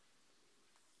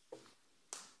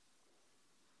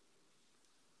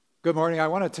Good morning. I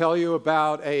want to tell you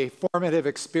about a formative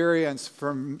experience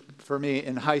for me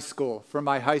in high school, from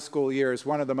my high school years,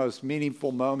 one of the most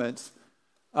meaningful moments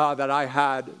that I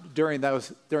had during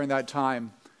that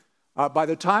time. By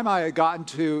the time I had gotten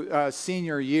to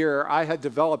senior year, I had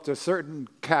developed a certain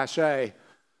cachet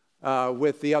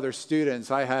with the other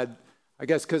students. I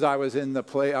guess because I was in the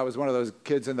play, I was one of those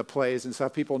kids in the plays and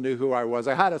stuff, people knew who I was.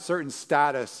 I had a certain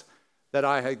status that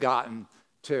I had gotten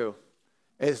to.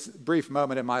 It's a brief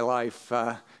moment in my life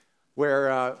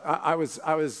where I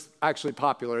was actually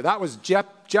popular. That was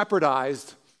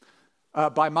jeopardized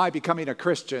by my becoming a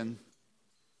Christian,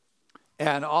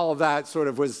 and all of that sort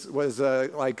of was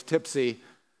like tipsy.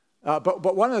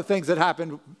 But one of the things that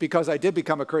happened because I did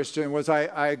become a Christian was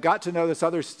I got to know this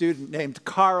other student named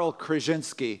Karl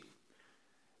Krasinski,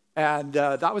 and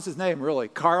that was his name, really,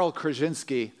 Karl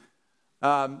Krasinski.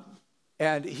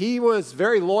 And he was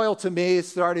very loyal to me,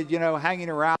 started, hanging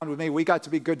around with me. We got to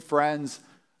be good friends.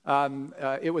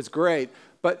 It was great.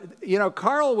 But,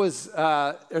 Karl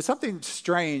there's something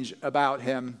strange about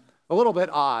him, a little bit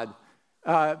odd,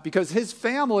 because his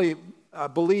family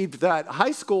believed that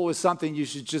high school was something you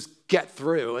should just get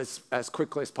through as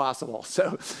quickly as possible.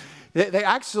 So they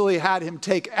actually had him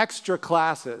take extra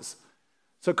classes.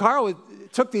 So Karl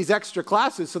took these extra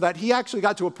classes so that he actually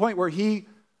got to a point where he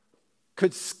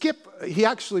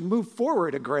actually moved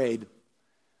forward a grade.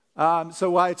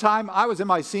 So by the time I was in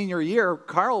my senior year,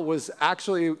 Karl was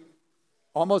actually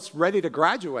almost ready to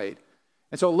graduate.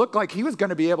 And so it looked like he was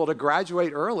going to be able to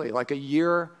graduate early, like a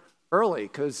year early,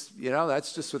 because,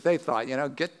 that's just what they thought.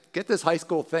 Get this high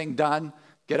school thing done,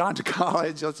 get on to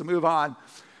college, let's move on.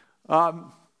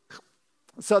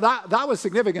 So that was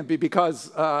significant because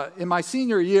in my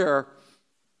senior year,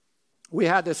 we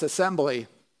had this assembly.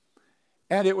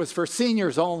 And it was for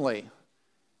seniors only.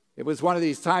 It was one of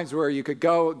these times where you could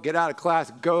go, get out of class,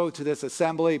 go to this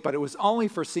assembly, but it was only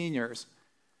for seniors.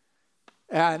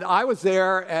 And I was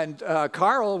there, and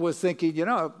Karl was thinking, it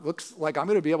looks like I'm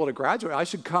going to be able to graduate. I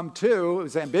should come too. It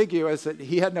was ambiguous that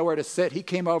he had nowhere to sit. He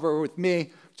came over with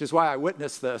me, which is why I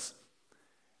witnessed this.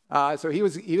 So he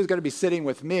was going to be sitting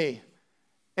with me.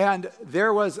 And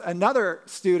there was another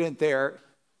student there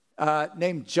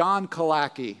named John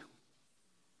Kalaki.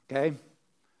 Okay?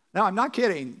 No, I'm not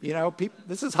kidding.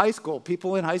 This is high school.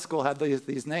 People in high school had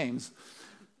these names.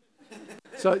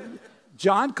 So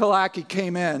John Kalaki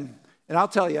came in, and I'll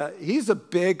tell you, he's a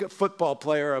big football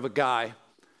player of a guy.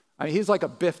 I mean, he's like a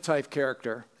Biff-type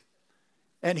character.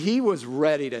 And he was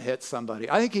ready to hit somebody.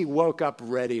 I think he woke up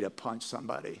ready to punch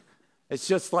somebody. It's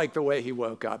just like the way he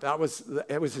woke up. It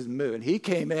was his mood. And he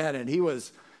came in, and he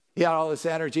had all this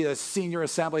energy, this senior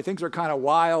assembly. Things were kind of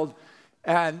wild.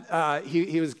 And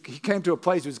he came to a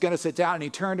place he was going to sit down, and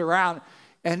he turned around,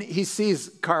 and he sees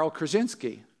Karl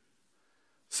Krasinski.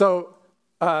 So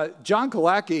John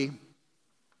Kalaki,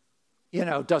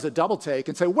 does a double take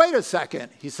and say, wait a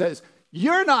second. He says,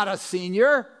 you're not a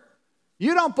senior.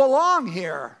 You don't belong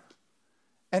here.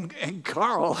 And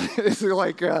Karl is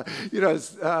like,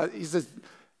 he says,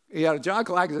 John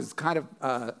Kalaki is kind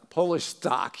of Polish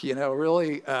stock,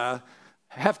 really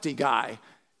hefty guy.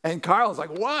 And Karl's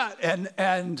like, what?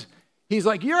 And he's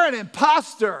like, you're an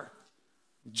imposter.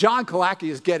 John Kalaki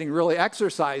is getting really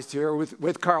exercised here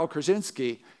with Karl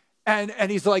Krasinski. And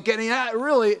he's like getting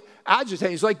really agitated.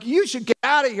 He's like, you should get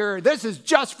out of here. This is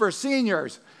just for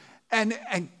seniors. And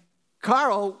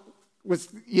Karl was,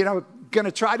 going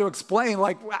to try to explain,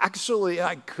 like, actually,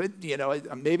 I could,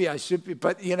 maybe I should be.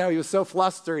 But, he was so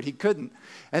flustered, he couldn't.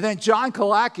 And then John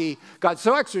Kalaki got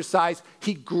so exercised,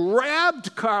 he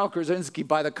grabbed Karl Krasinski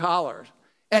by the collar,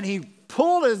 and he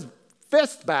pulled his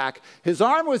fist back. His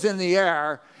arm was in the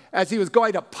air as he was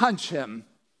going to punch him.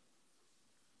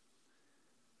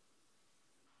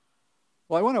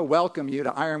 Well, I want to welcome you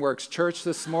to Ironworks Church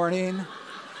this morning.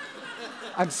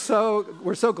 We're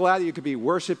so glad that you could be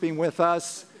worshiping with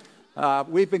us.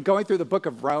 We've been going through the book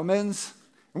of Romans,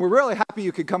 and we're really happy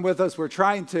you could come with us. We're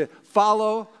trying to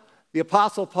follow the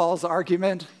Apostle Paul's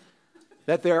argument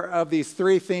that there are of these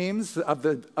three themes of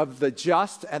the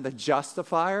just and the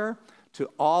justifier to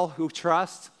all who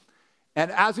trust.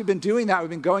 And as we've been doing that, we've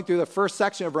been going through the first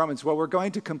section of Romans. Well, we're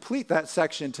going to complete that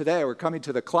section today. We're coming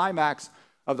to the climax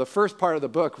of the first part of the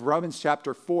book, Romans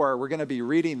chapter 4. We're going to be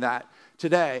reading that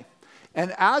today.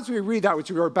 And as we read that,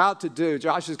 which we're about to do,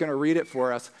 Josh is going to read it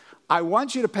for us. I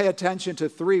want you to pay attention to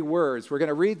three words. We're going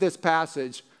to read this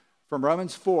passage from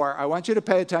Romans 4. I want you to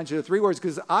pay attention to three words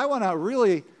because I want to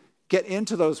really get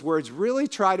into those words, really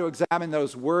try to examine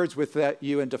those words with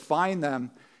you and define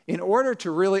them in order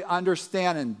to really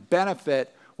understand and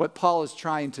benefit what Paul is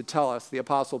trying to tell us, the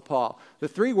Apostle Paul. The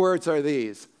three words are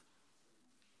these: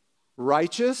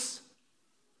 righteous,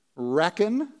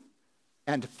 reckon,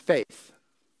 and faith.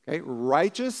 Okay,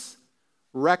 righteous,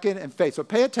 reckon, and faith. So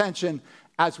pay attention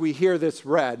as we hear this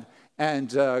read and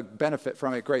benefit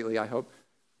from it greatly, I hope.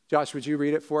 Josh, would you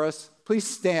read it for us? Please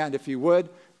stand, if you would,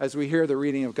 as we hear the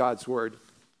reading of God's word.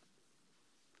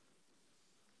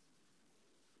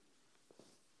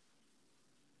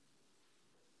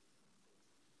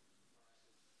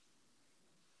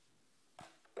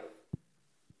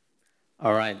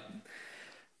 All right.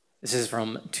 This is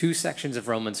from two sections of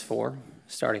Romans 4,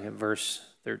 starting at verse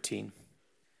 13.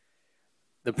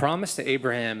 The promise to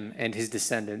Abraham and his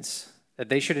descendants that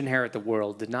they should inherit the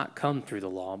world did not come through the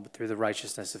law, but through the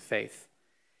righteousness of faith.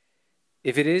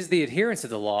 If it is the adherents of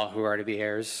the law who are to be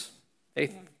heirs,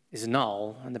 faith is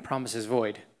null and the promise is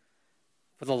void.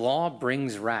 For the law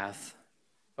brings wrath,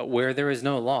 but where there is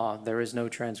no law, there is no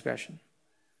transgression.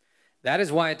 That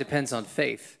is why it depends on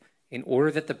faith, in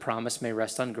order that the promise may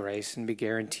rest on grace and be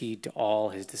guaranteed to all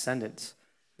his descendants,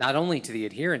 not only to the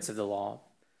adherents of the law,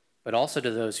 but also to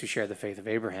those who share the faith of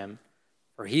Abraham,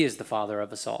 for he is the father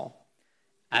of us all.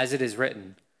 As it is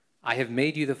written, I have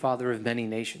made you the father of many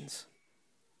nations,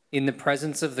 in the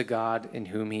presence of the God in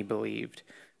whom he believed,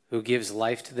 who gives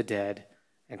life to the dead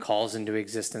and calls into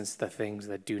existence the things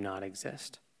that do not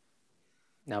exist.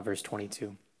 Now verse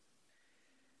 22.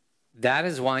 That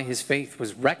is why his faith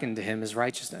was reckoned to him as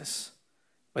righteousness.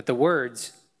 But the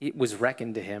words, it was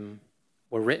reckoned to him,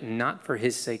 were written not for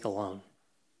his sake alone,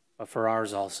 but for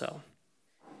ours also.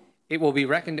 It will be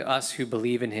reckoned to us who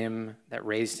believe in him that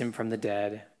raised him from the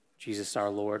dead, Jesus our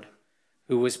Lord,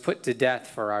 who was put to death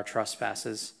for our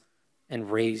trespasses and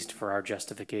raised for our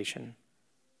justification.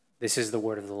 This is the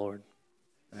word of the Lord.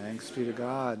 Thanks be to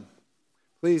God.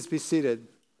 Please be seated.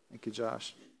 Thank you,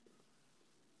 Josh.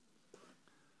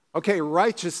 Okay,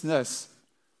 righteousness.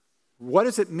 What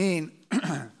does it mean?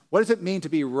 What does it mean to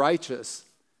be righteous?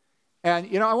 And,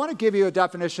 I want to give you a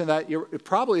definition that it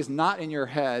probably is not in your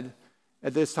head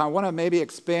at this time. I want to maybe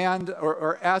expand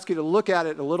or ask you to look at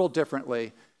it a little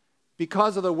differently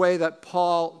because of the way that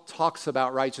Paul talks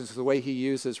about righteousness, the way he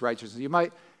uses righteousness. You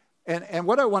might, and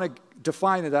what I want to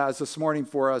define it as this morning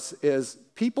for us is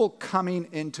people coming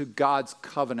into God's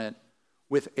covenant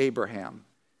with Abraham.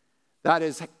 That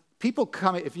is, people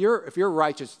coming, if you're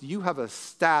righteous, you have a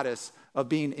status of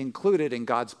being included in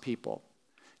God's people.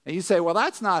 And you say, well,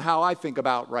 that's not how I think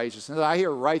about righteousness. I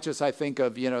hear righteous, I think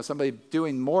of, somebody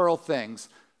doing moral things,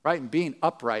 right? And being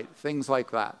upright, things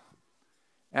like that.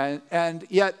 And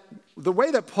yet, the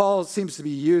way that Paul seems to be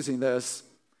using this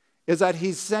is that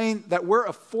he's saying that we're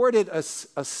afforded a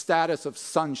status of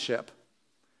sonship,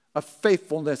 of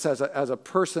faithfulness as a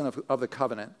person of the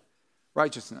covenant,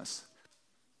 righteousness.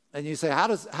 And you say, how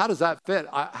does that fit?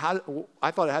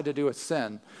 I thought it had to do with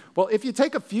sin. Well, if you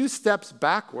take a few steps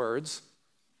backwards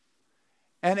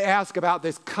and ask about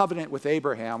this covenant with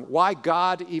Abraham, why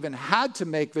God even had to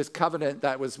make this covenant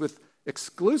that was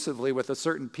exclusively with a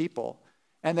certain people,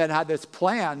 and then had this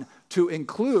plan to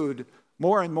include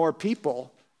more and more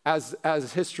people as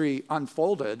history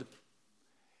unfolded,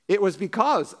 it was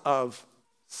because of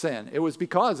sin. It was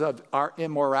because of our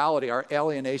immorality, our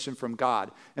alienation from God.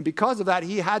 And because of that,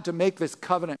 he had to make this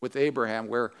covenant with Abraham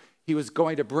where he was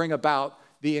going to bring about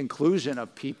the inclusion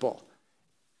of people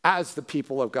as the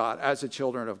people of God, as the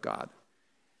children of God.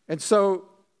 And so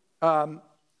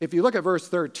if you look at verse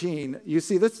 13, you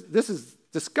see this is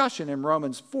discussion in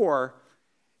Romans 4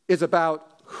 is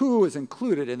about who is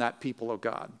included in that people of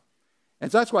God.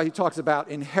 And so that's why he talks about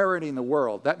inheriting the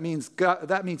world. That means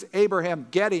Abraham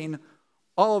getting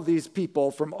all of these people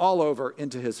from all over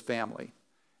into his family.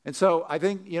 And so I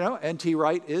think, N.T.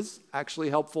 Wright is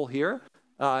actually helpful here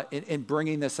in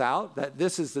bringing this out, that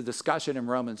this is the discussion in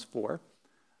Romans 4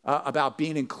 about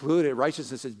being included.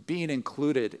 Righteousness is being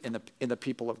included in the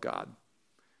people of God.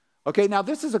 Okay, now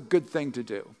this is a good thing to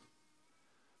do.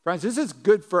 Friends, this is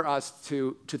good for us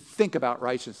to think about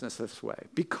righteousness this way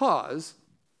because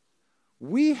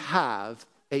we have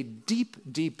a deep,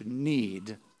 deep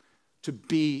need to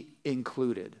be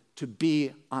included, to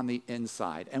be on the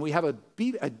inside. And we have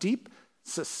a deep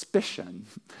suspicion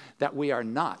that we are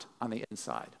not on the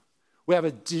inside. We have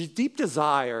a deep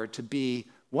desire to be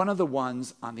one of the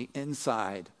ones on the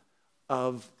inside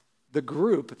of the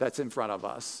group that's in front of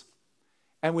us.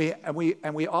 And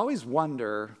we always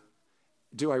wonder,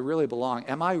 do I really belong?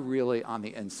 Am I really on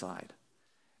the inside?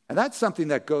 And that's something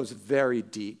that goes very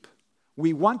deep.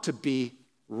 We want to be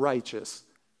righteous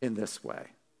in this way.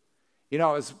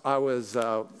 I was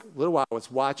a little while, I was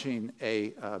watching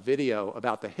a video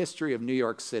about the history of New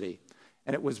York City.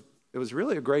 And it was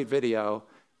really a great video.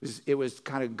 It was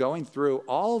kind of going through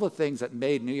all the things that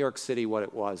made New York City what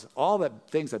it was, all the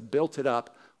things that built it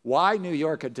up, why New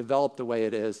York had developed the way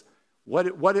it is,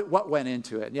 what went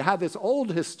into it. And you have this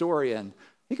old historian,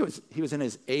 I think he was in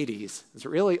his 80s, this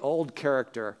really old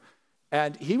character,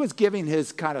 and he was giving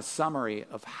his kind of summary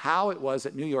of how it was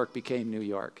that New York became New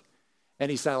York.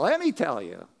 And he said, let me tell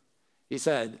you, he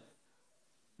said,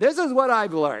 this is what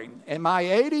I've learned in my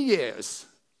 80 years.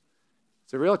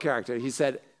 It's a real character. He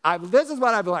said, this is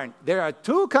what I've learned. There are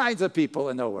two kinds of people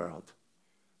in the world.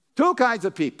 Two kinds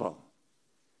of people.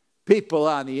 People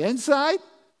on the inside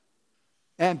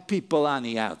and people on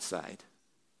the outside.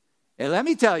 And let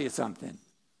me tell you something.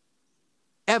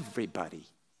 Everybody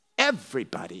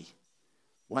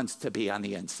wants to be on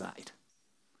the inside.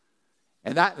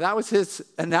 And that was his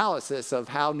analysis of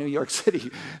how New York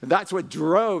City, that's what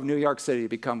drove New York City to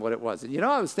become what it was. And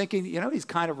I was thinking, he's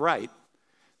kind of right.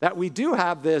 That we do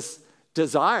have this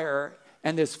desire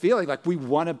and this feeling like we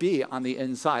want to be on the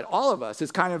inside. All of us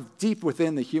is kind of deep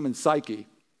within the human psyche.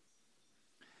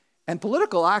 And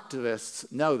political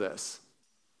activists know this.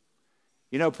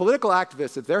 Political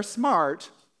activists, if they're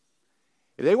smart,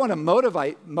 if they want to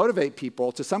motivate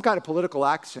people to some kind of political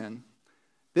action,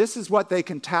 this is what they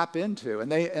can tap into. And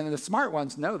the smart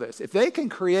ones know this. If they can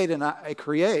create an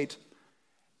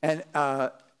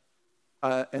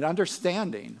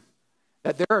understanding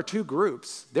that there are two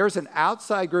groups. There's an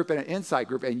outside group and an inside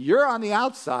group, and you're on the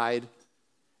outside.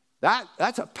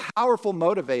 That's a powerful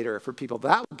motivator for people.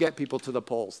 That will get people to the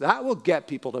polls. That will get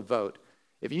people to vote.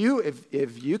 If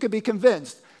you can be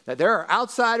convinced that there are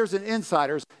outsiders and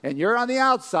insiders, and you're on the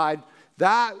outside,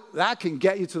 that can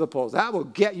get you to the polls. That will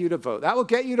get you to vote. That will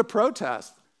get you to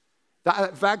protest.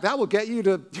 In fact, that will get you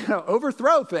to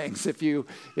overthrow things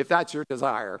if that's your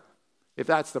desire, if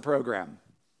that's the program.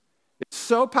 It's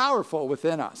so powerful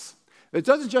within us. It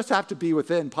doesn't just have to be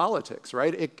within politics,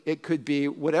 right? It could be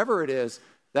whatever it is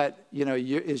that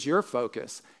is your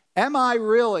focus. Am I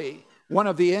really one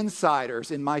of the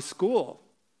insiders in my school?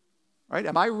 Right?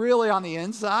 Am I really on the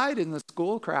inside in the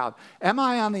school crowd? Am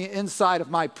I on the inside of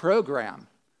my program?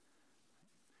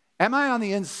 Am I on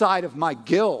the inside of my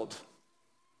guild?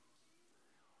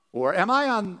 Or am I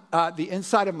on the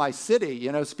inside of my city?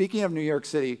 Speaking of New York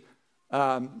City,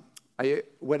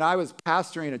 when I was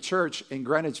pastoring a church in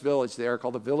Greenwich Village there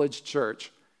called the Village Church,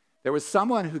 there was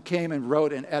someone who came and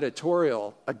wrote an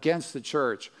editorial against the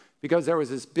church because there was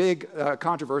this big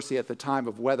controversy at the time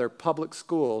of whether public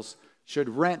schools should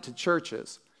rent to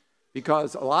churches,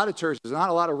 because a lot of churches, there's not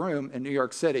a lot of room in New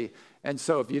York City, and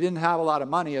so if you didn't have a lot of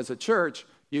money as a church,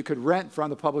 you could rent from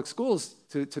the public schools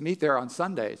to meet there on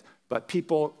Sundays, but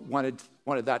people wanted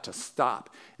that to stop.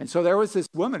 And so there was this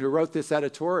woman who wrote this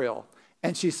editorial,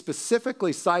 and she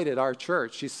specifically cited our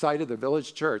church. She cited the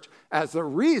Village Church as the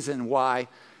reason why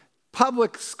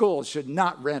public schools should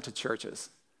not rent to churches.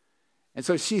 And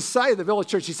so she cited the Village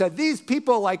Church. She said, these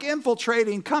people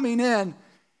infiltrating, coming in.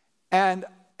 And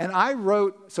I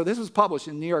wrote, so this was published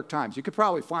in the New York Times. You could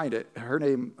probably find it. Her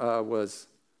name what was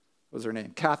her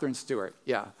name? Catherine Stewart.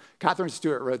 Yeah, Catherine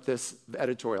Stewart wrote this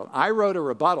editorial. I wrote a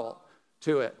rebuttal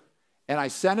to it, and I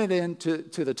sent it in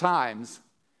to the Times,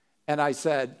 and I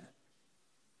said,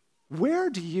 where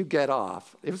do you get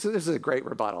off? This is a great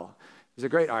rebuttal. It was a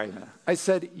great argument. I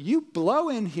said, you blow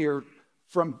in here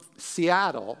from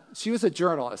Seattle. She was a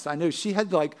journalist. I knew she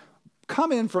had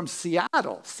come in from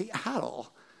Seattle.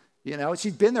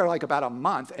 She'd been there about a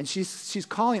month, and she's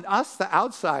calling us the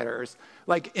outsiders,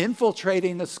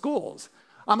 infiltrating the schools.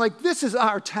 I'm like, this is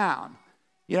our town.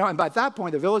 And by that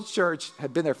point, the Village Church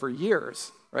had been there for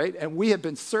years, right? And we had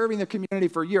been serving the community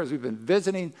for years. We've been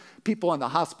visiting people in the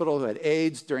hospital who had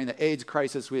AIDS during the AIDS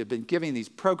crisis. We had been giving these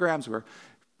programs where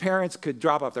parents could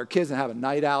drop off their kids and have a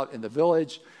night out in the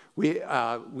village. We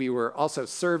were also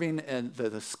serving in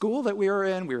the school that we were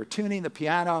in. We were tuning the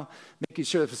piano, making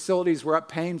sure the facilities were up,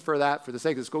 paying for that for the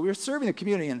sake of the school. We were serving the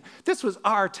community, and this was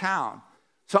our town.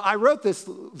 So I wrote this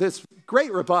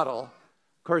great rebuttal.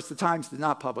 Of course, the Times did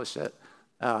not publish it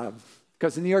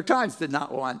because the New York Times did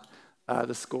not want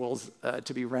the schools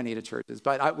to be renting to churches.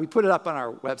 But we put it up on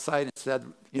our website and said,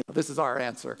 this is our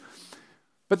answer.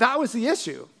 But that was the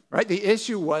issue, right? The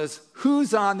issue was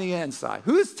who's on the inside?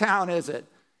 Whose town is it?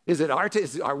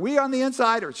 Are we on the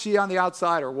inside, or is she on the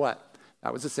outside, or what?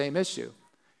 That was the same issue.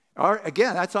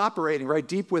 Again, that's operating right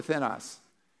deep within us.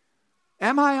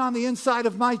 Am I on the inside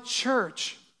of my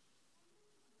church?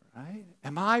 Right?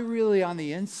 Am I really on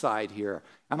the inside here?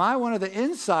 Am I one of the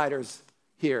insiders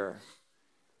here?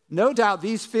 No doubt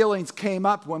these feelings came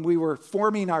up when we were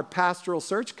forming our pastoral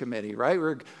search committee, right? We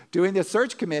were doing this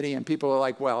search committee, and people were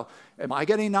like, well, am I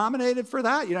getting nominated for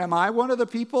that? Am I one of the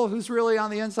people who's really on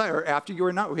the inside? Or after you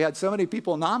were not, we had so many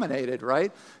people nominated,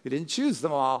 right? We didn't choose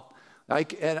them all.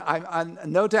 And I'm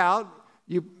no doubt,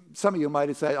 some of you might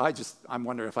have said, I'm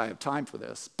wondering if I have time for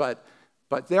this. But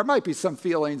there might be some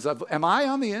feelings of, am I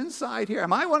on the inside here?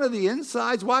 Am I one of the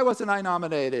insides? Why wasn't I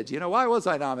nominated? Why was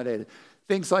I nominated?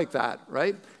 Things like that,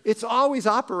 right? It's always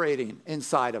operating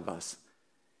inside of us.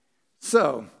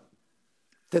 So,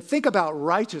 to think about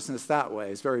righteousness that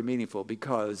way is very meaningful,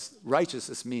 because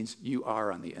righteousness means you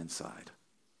are on the inside.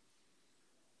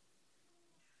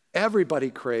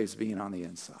 Everybody craves being on the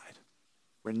inside.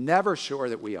 We're never sure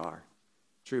that we are.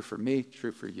 True for me,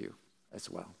 true for you as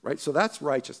well, right? So that's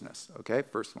righteousness, okay?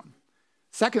 First one.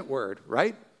 Second word,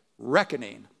 right?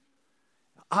 Reckoning.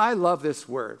 I love this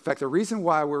word. In fact, the reason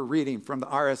why we're reading from the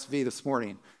RSV this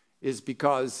morning is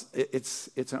because it's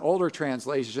an older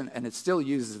translation, and it still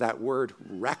uses that word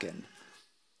reckon,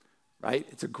 right?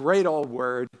 It's a great old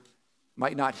word.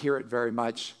 Might not hear it very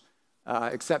much,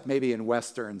 except maybe in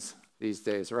Westerns these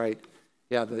days, right?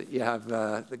 Yeah, you have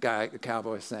the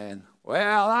cowboy saying,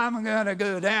 well, I'm going to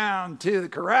go down to the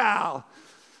corral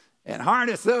and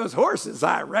harness those horses,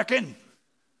 I reckon,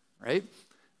 right?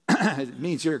 It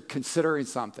means you're considering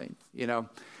something,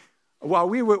 While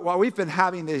we've been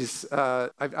having these,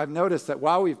 I've noticed that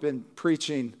while we've been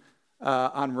preaching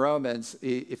on Romans,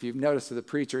 if you've noticed to the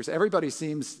preachers, everybody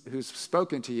who's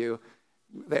spoken to you,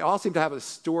 they all seem to have a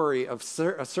story of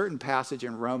a certain passage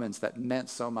in Romans that meant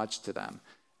so much to them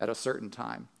at a certain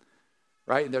time,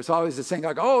 right? And there's always this thing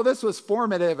like, oh, this was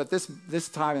formative at this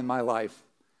time in my life.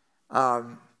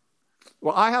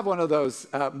 Well, I have one of those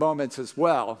moments as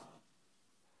well.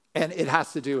 And it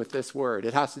has to do with this word.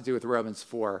 It has to do with Romans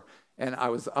 4. And I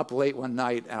was up late one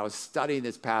night, and I was studying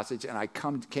this passage, and I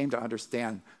came to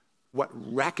understand what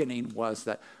reckoning was,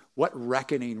 what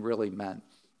reckoning really meant.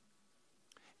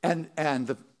 And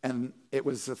it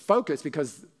was a focus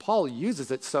because Paul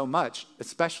uses it so much,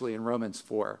 especially in Romans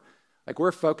 4. Like,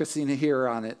 we're focusing here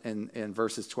on it in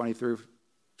verses 22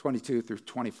 through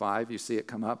 25. You see it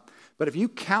come up. But if you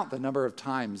count the number of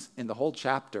times in the whole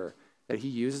chapter that he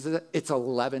uses it, it's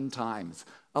 11 times.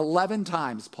 11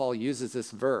 times Paul uses this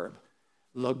verb,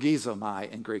 logizomai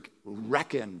in Greek,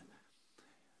 reckon.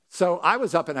 So I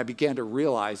was up and I began to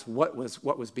realize what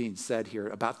was being said here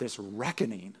about this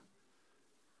reckoning,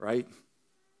 right?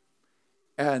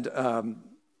 And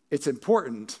it's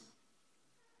important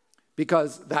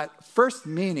because that first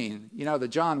meaning, the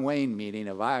John Wayne meaning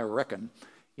of I reckon,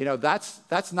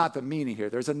 that's not the meaning here.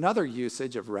 There's another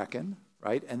usage of reckon,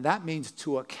 right? And that means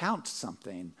to account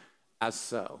something as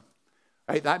so,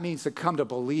 right? That means to come to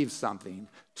believe something,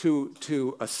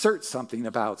 to assert something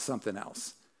about something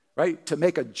else, right? To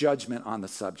make a judgment on the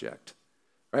subject,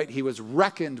 right? He was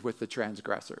reckoned with the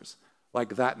transgressors,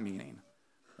 like that meaning,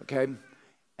 okay?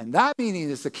 And that meaning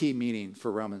is the key meaning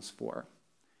for Romans 4,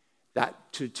 that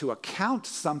to account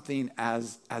something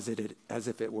as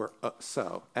if it were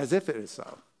so, as if it is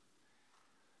so.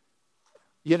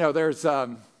 There's...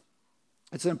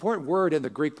 It's an important word in the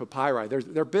Greek papyri. There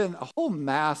have been a whole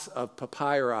mass of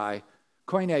papyri,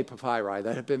 Koine papyri,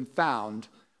 that have been found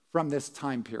from this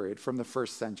time period, from the 1st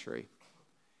century.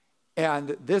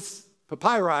 And this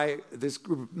papyri, this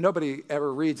group, nobody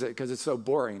ever reads it because it's so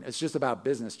boring. It's just about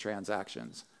business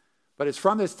transactions. But it's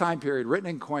from this time period, written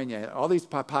in Koine, all these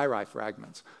papyri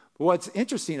fragments. But what's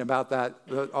interesting about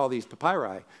all these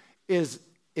papyri, is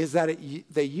that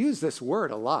they use this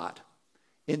word a lot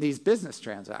in these business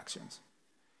transactions.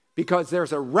 Because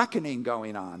there's a reckoning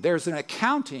going on. There's an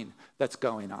accounting that's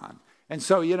going on. And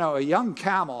so, a young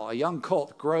camel, a young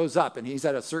colt grows up and he's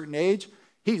at a certain age.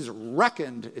 He's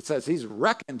reckoned, it says he's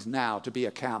reckoned now to be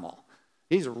a camel.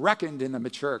 He's reckoned in the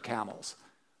mature camels.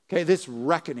 Okay, this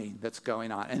reckoning that's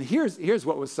going on. And here's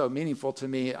what was so meaningful to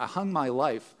me. I hung my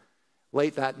life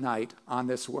late that night on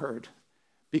this word.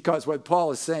 Because what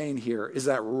Paul is saying here is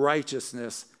that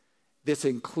righteousness, this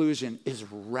inclusion, is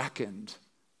reckoned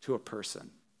to a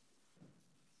person.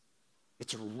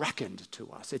 It's reckoned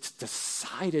to us. It's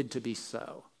decided to be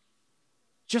so.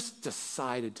 Just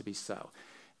decided to be so.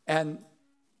 And,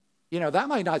 that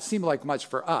might not seem like much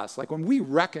for us. Like when we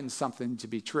reckon something to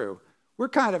be true, we're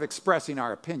kind of expressing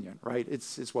our opinion, right?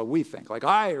 It's what we think. Like,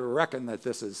 I reckon that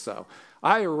this is so.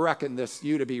 I reckon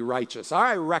you to be righteous.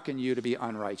 I reckon you to be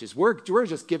unrighteous. We're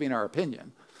just giving our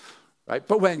opinion, right?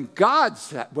 But when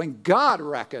God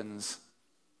reckons,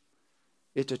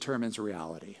 it determines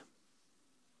reality.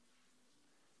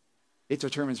 It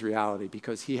determines reality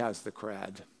because he has the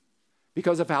cred,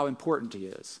 because of how important he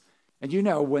is. And you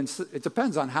know, it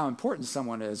depends on how important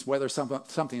someone is, whether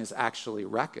something is actually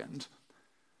reckoned,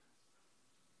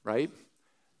 right?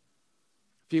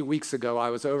 A few weeks ago, I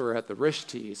was over at the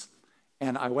Rishtis,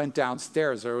 and I went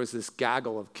downstairs. There was this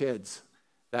gaggle of kids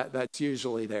that's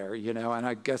usually there, you know, and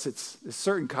I guess it's a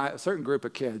certain group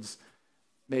of kids,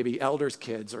 maybe elders'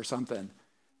 kids or something,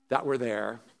 that were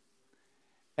there.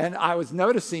 And I was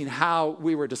noticing how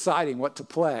we were deciding what to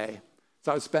play.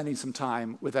 So I was spending some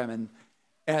time with them,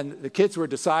 and the kids were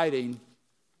deciding,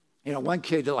 you know, one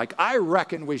kid like, I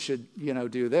reckon we should, you know,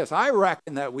 do this. I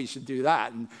reckon that we should do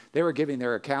that. And they were giving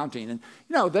their accounting. And,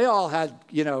 you know, they all had,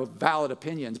 you know, valid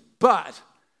opinions. But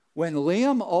when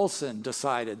Liam Olson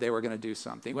decided they were going to do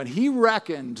something, when he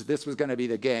reckoned this was going to be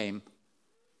the game,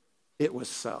 it was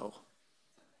so.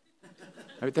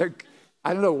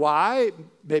 I don't know why,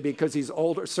 maybe because he's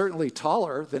older, certainly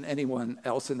taller than anyone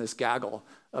else in this gaggle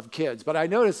of kids. But I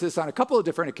noticed this on a couple of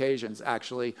different occasions,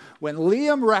 actually. When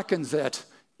Liam reckons it,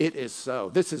 it is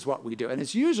so. This is what we do. And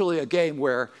it's usually a game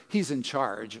where he's in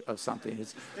charge of something.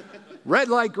 It's red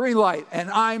light, green light,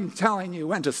 and I'm telling you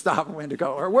when to stop and when to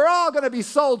go. Or we're all going to be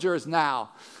soldiers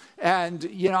now. And,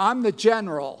 you know, I'm the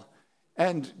general.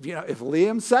 And, you know, if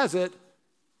Liam says it,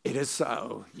 it is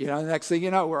so. You know, the next thing you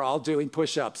know, we're all doing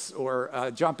push-ups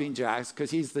or jumping jacks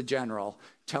because he's the general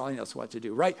telling us what to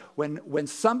do, right? When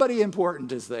somebody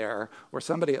important is there, or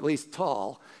somebody at least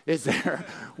tall is there,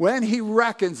 when he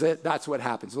reckons it, that's what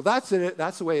happens. Well, that's it.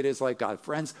 That's the way it is like God.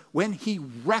 Friends, when he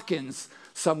reckons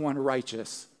someone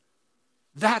righteous,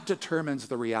 that determines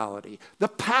the reality. The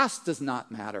past does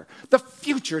not matter. The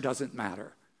future doesn't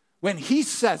matter. When he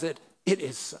says it, it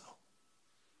is so.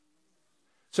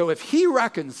 So if he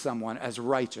reckons someone as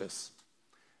righteous,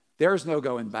 there's no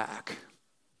going back.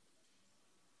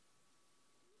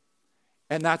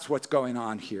 And that's what's going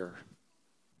on here.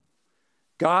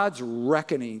 God's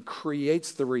reckoning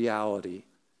creates the reality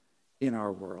in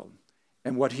our world.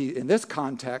 And what in this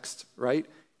context, right,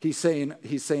 he's saying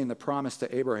the promise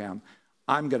to Abraham,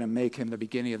 I'm going to make him the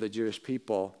beginning of the Jewish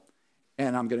people,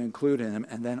 and I'm going to include in him,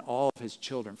 and then all of his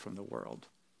children from the world.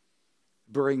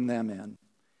 Bring them in.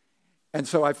 And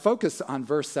so I focus on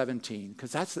verse 17,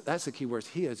 because that's the key word.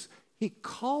 He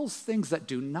calls things that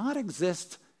do not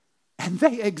exist, and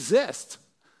they exist.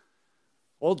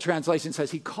 Old translation says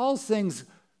he calls things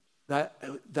that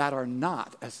are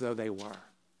not as though they were,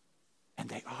 and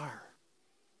they are.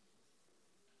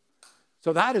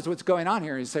 So that is what's going on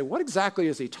here. And you say, what exactly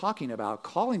is he talking about?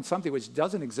 Calling something which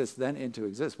doesn't exist then into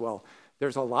exist. Well,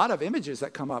 there's a lot of images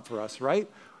that come up for us, right?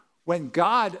 When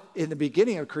God, in the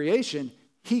beginning of creation,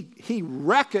 he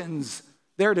reckons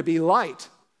there to be light.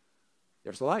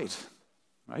 There's light,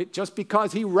 right? Just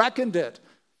because he reckoned it.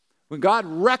 When God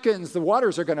reckons the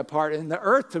waters are going to part and the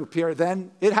earth to appear, then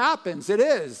it happens. It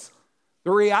is. The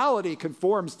reality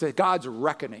conforms to God's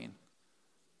reckoning,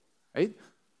 right?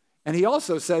 And he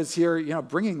also says here, you know,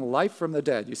 bringing life from the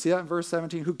dead. You see that in verse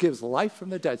 17? Who gives life from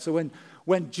the dead? So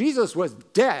when Jesus was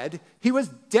dead, he was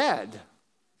dead.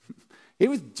 He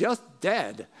was just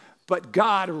dead. But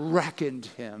God reckoned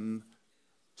him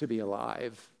to be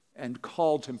alive and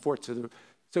called him forth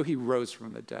so he rose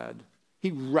from the dead.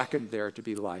 He reckoned there to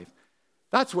be life.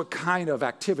 That's what kind of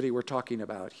activity we're talking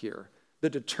about here. The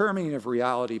determining of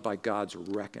reality by God's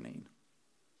reckoning.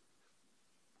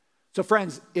 So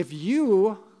friends, if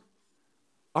you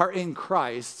are in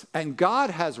Christ and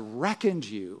God has reckoned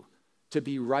you to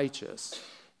be righteous,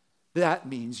 that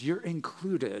means you're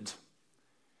included.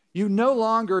 You no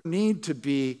longer need to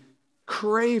be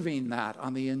craving that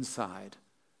on the inside,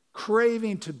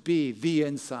 craving to be the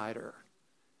insider.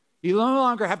 You no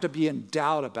longer have to be in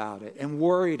doubt about it and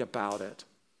worried about it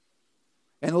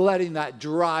and letting that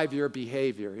drive your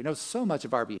behavior. You know, so much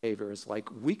of our behavior is like,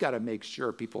 we got to make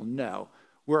sure people know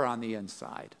we're on the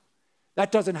inside.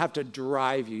 That doesn't have to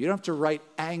drive you. You don't have to write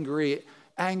angry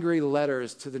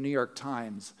letters to the New York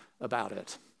Times about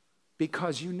it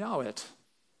because you know it,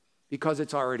 because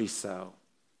it's already so.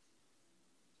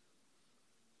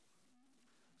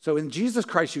 So in Jesus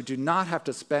Christ, you do not have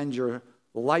to spend your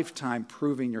lifetime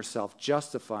proving yourself,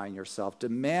 justifying yourself,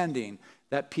 demanding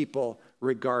that people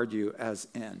regard you as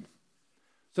in.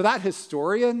 So that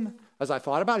historian, as I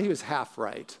thought about it, he was half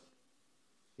right.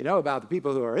 You know, about the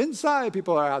people who are inside,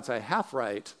 people who are outside, half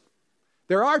right.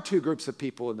 There are two groups of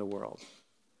people in the world.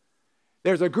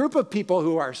 There's a group of people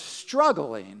who are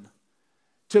struggling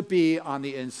to be on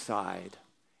the inside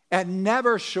and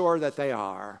never sure that they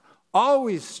are,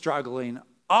 always struggling,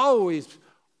 always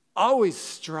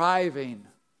striving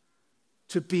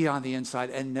to be on the inside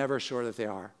and never sure that they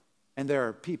are. And there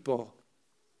are people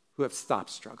who have stopped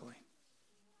struggling.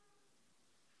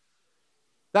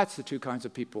 That's the two kinds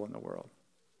of people in the world.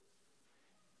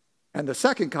 And the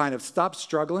second kind of stop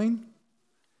struggling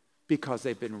because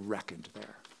they've been reckoned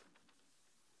there.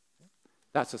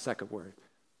 That's the second word.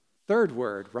 Third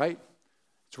word, right?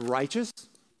 It's righteous,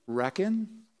 reckon,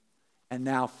 and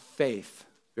now faith.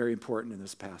 Very important in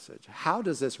this passage. How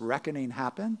does this reckoning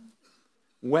happen?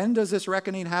 When does this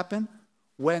reckoning happen?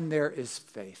 When there is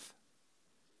faith.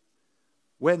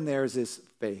 When there's this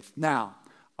faith. Now,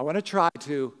 I want to try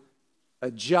to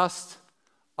adjust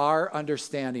our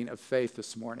understanding of faith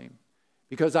this morning,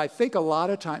 because I think a lot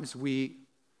of times we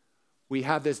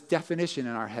have this definition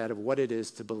in our head of what it is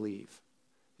to believe.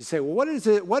 You say, well,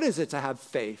 what is it to have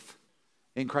faith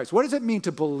in Christ? What does it mean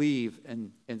to believe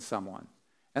in someone?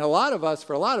 And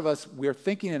for a lot of us, we're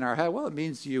thinking in our head, well, it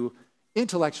means you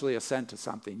intellectually assent to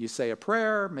something. You say a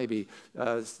prayer, maybe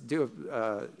do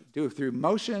it through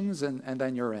motions, and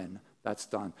then you're in. That's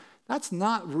done. That's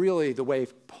not really the way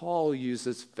Paul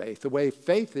uses faith, the way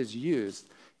faith is used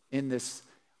in this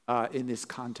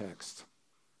context,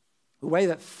 the way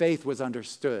that faith was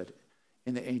understood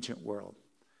in the ancient world.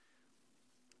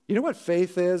 You know what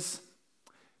faith is?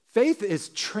 Faith is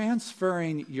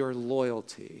transferring your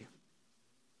loyalty.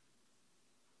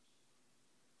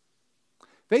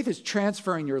 Faith is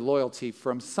transferring your loyalty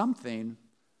from something,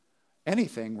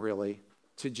 anything really,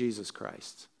 to Jesus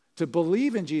Christ. To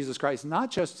believe in Jesus Christ,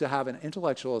 not just to have an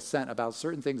intellectual assent about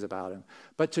certain things about him,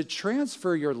 but to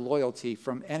transfer your loyalty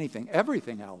from anything,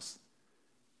 everything else,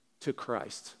 to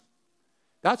Christ.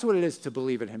 That's what it is to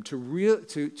believe in him,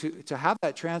 to have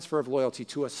that transfer of loyalty,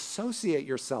 to associate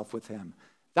yourself with him.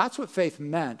 That's what faith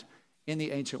meant in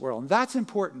the ancient world. And that's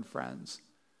important, friends.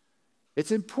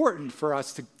 It's important for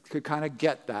us to kind of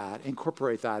get that,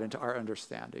 incorporate that into our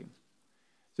understanding.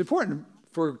 It's important,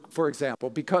 for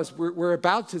example, because we're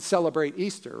about to celebrate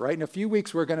Easter, right? In a few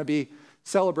weeks, we're going to be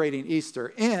celebrating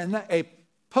Easter in a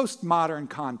postmodern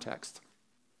context.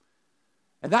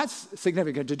 And that's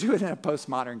significant to do it in a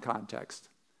postmodern context.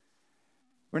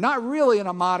 We're not really in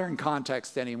a modern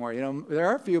context anymore. You know, there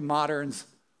are a few moderns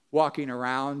walking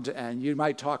around, and you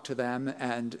might talk to them,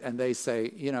 and they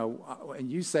say, you know,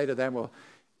 and you say to them, well,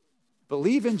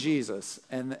 believe in Jesus.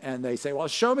 And they say, well,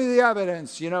 show me the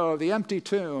evidence, you know, of the empty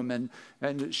tomb,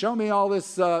 and show me all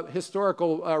this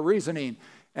historical reasoning.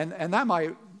 And that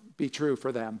might be true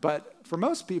for them. But for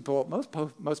most people, most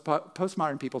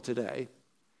postmodern people today,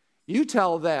 you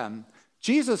tell them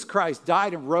Jesus Christ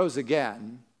died and rose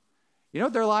again, you know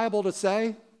what they're liable to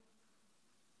say?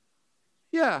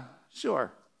 Yeah,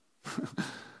 sure.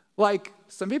 Like,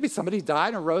 maybe somebody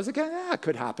died and rose again? Yeah, it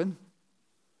could happen.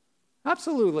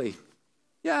 Absolutely.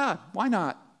 Yeah, why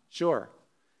not? Sure.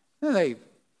 Then they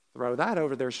throw that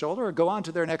over their shoulder or go on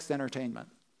to their next entertainment.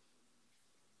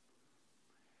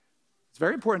 It's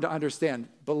very important to understand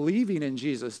believing in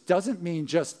Jesus doesn't mean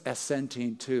just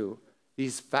assenting to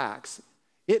these facts.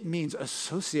 It means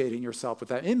associating yourself with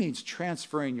that. It means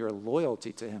transferring your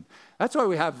loyalty to him. That's why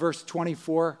we have verse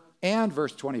 24 and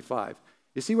verse 25.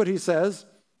 You see what he says?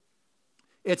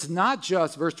 It's not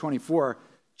just verse 24,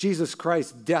 Jesus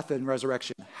Christ's death and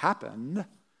resurrection happened,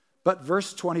 but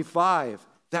verse 25,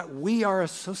 that we are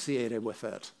associated with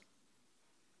it.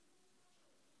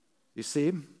 You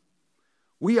see?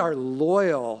 We are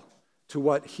loyal to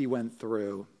what he went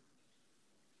through.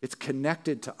 It's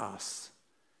connected to us.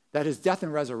 That his death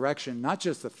and resurrection, not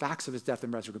just the facts of his death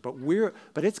and resurrection,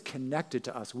 but it's connected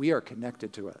to us. We are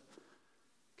connected to it.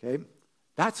 Okay?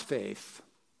 That's faith.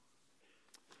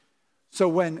 So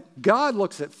when God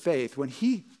looks at faith, when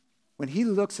he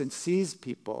looks and sees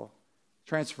people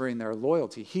transferring their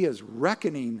loyalty, he is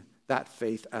reckoning that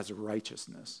faith as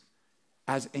righteousness,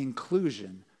 as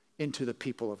inclusion into the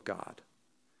people of God.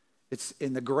 It's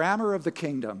in the grammar of the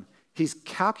kingdom, he's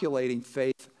calculating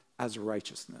faith as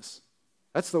righteousness.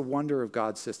 That's the wonder of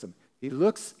God's system. He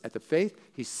looks at the faith,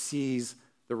 he sees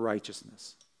the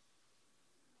righteousness.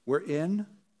 We're in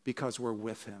because we're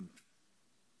with him.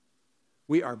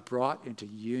 We are brought into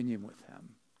union with him.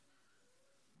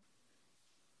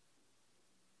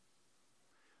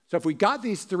 So if we got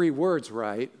these three words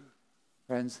right,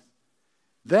 friends,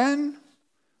 then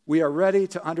we are ready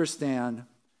to understand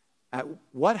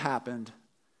what happened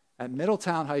at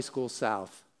Middletown High School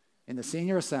South in the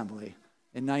Senior Assembly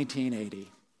in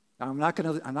 1980. Now, I'm not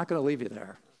going to leave you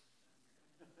there.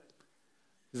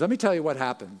 Because let me tell you what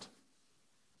happened.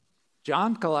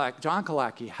 John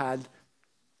Kalaki had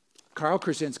Carl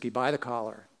Krasinski by the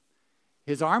collar.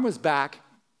 His arm was back,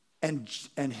 and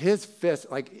his fist,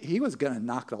 like he was going to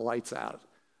knock the lights out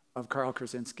of Carl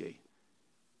Krasinski.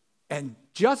 And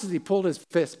just as he pulled his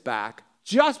fist back,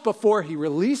 just before he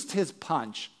released his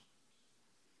punch,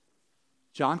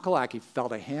 John Kalaki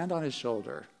felt a hand on his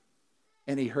shoulder,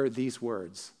 and he heard these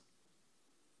words: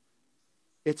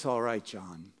 "It's all right,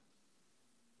 John.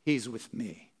 He's with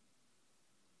me."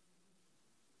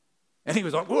 And he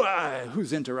was like, "Whoa,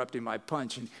 who's interrupting my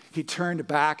punch?" And he turned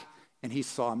back and he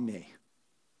saw me.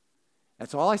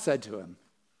 That's all I said to him.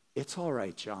 "It's all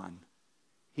right, John.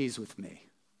 He's with me."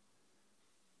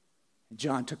 And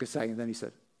John took a second, then he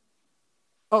said,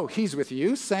 "Oh, he's with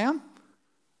you, Sam?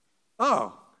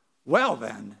 Oh, well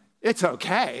then, it's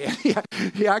okay."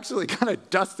 And he actually kind of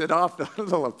dusted off the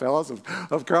little lapels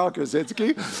of Carl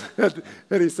Krasinski.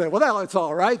 And he said, "Well, it's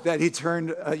all right." Then he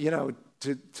turned,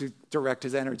 to direct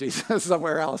his energy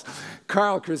somewhere else.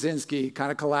 Carl Krasinski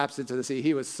kind of collapsed into the sea.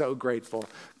 He was so grateful.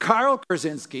 Carl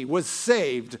Krasinski was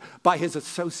saved by his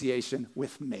association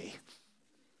with me.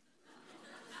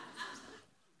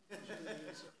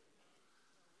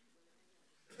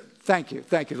 Thank you,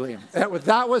 Liam.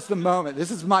 That was the moment.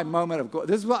 This is my moment of glory.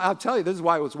 I'll tell you, this is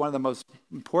why it was one of the most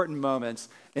important moments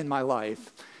in my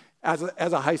life as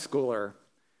a high schooler,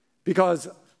 because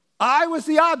I was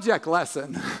the object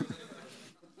lesson.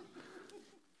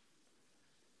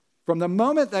 From the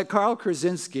moment that Carl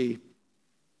Krasinski,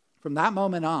 from that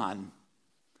moment on,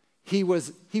 he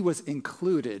was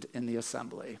included in the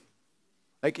assembly.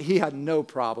 Like, he had no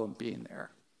problem being there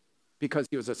because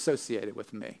he was associated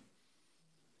with me.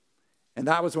 And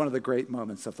that was one of the great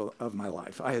moments of my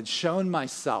life. I had shown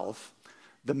myself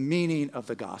the meaning of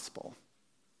the gospel.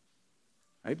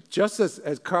 Right? Just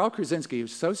as Carl Krasinski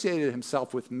associated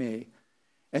himself with me,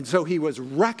 and so he was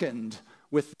reckoned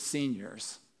with the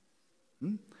seniors.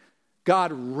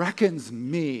 God reckons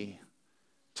me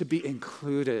to be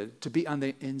included, to be on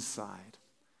the inside,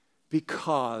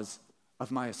 because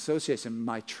of my association,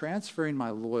 my transferring my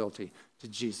loyalty to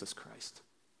Jesus Christ.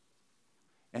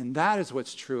 And that is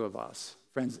what's true of us.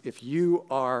 Friends, if you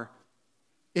are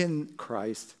in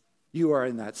Christ, you are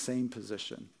in that same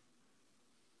position.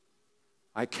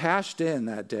 I cashed in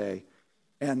that day,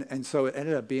 and so it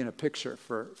ended up being a picture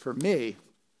for me,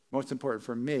 most important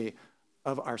for me,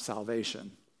 of our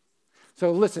salvation.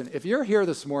 So listen, if you're here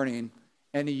this morning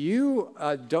and you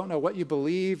don't know what you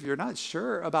believe, you're not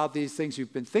sure about these things,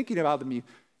 you've been thinking about them,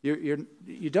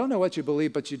 you don't know what you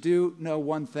believe, but you do know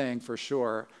one thing for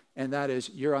sure, and that is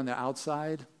you're on the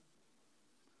outside.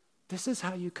 This is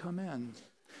how you come in.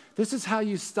 This is how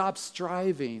you stop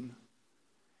striving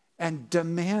and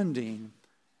demanding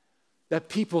that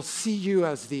people see you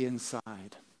as the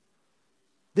inside.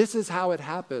 This is how it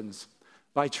happens,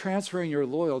 by transferring your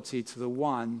loyalty to the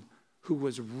one who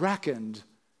was reckoned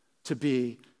to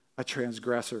be a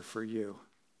transgressor for you.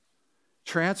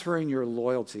 Transferring your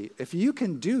loyalty. If you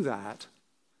can do that,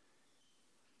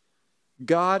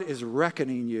 God is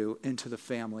reckoning you into the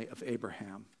family of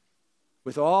Abraham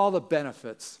with all the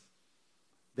benefits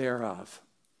thereof.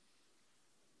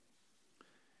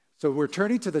 So we're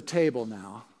turning to the table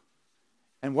now.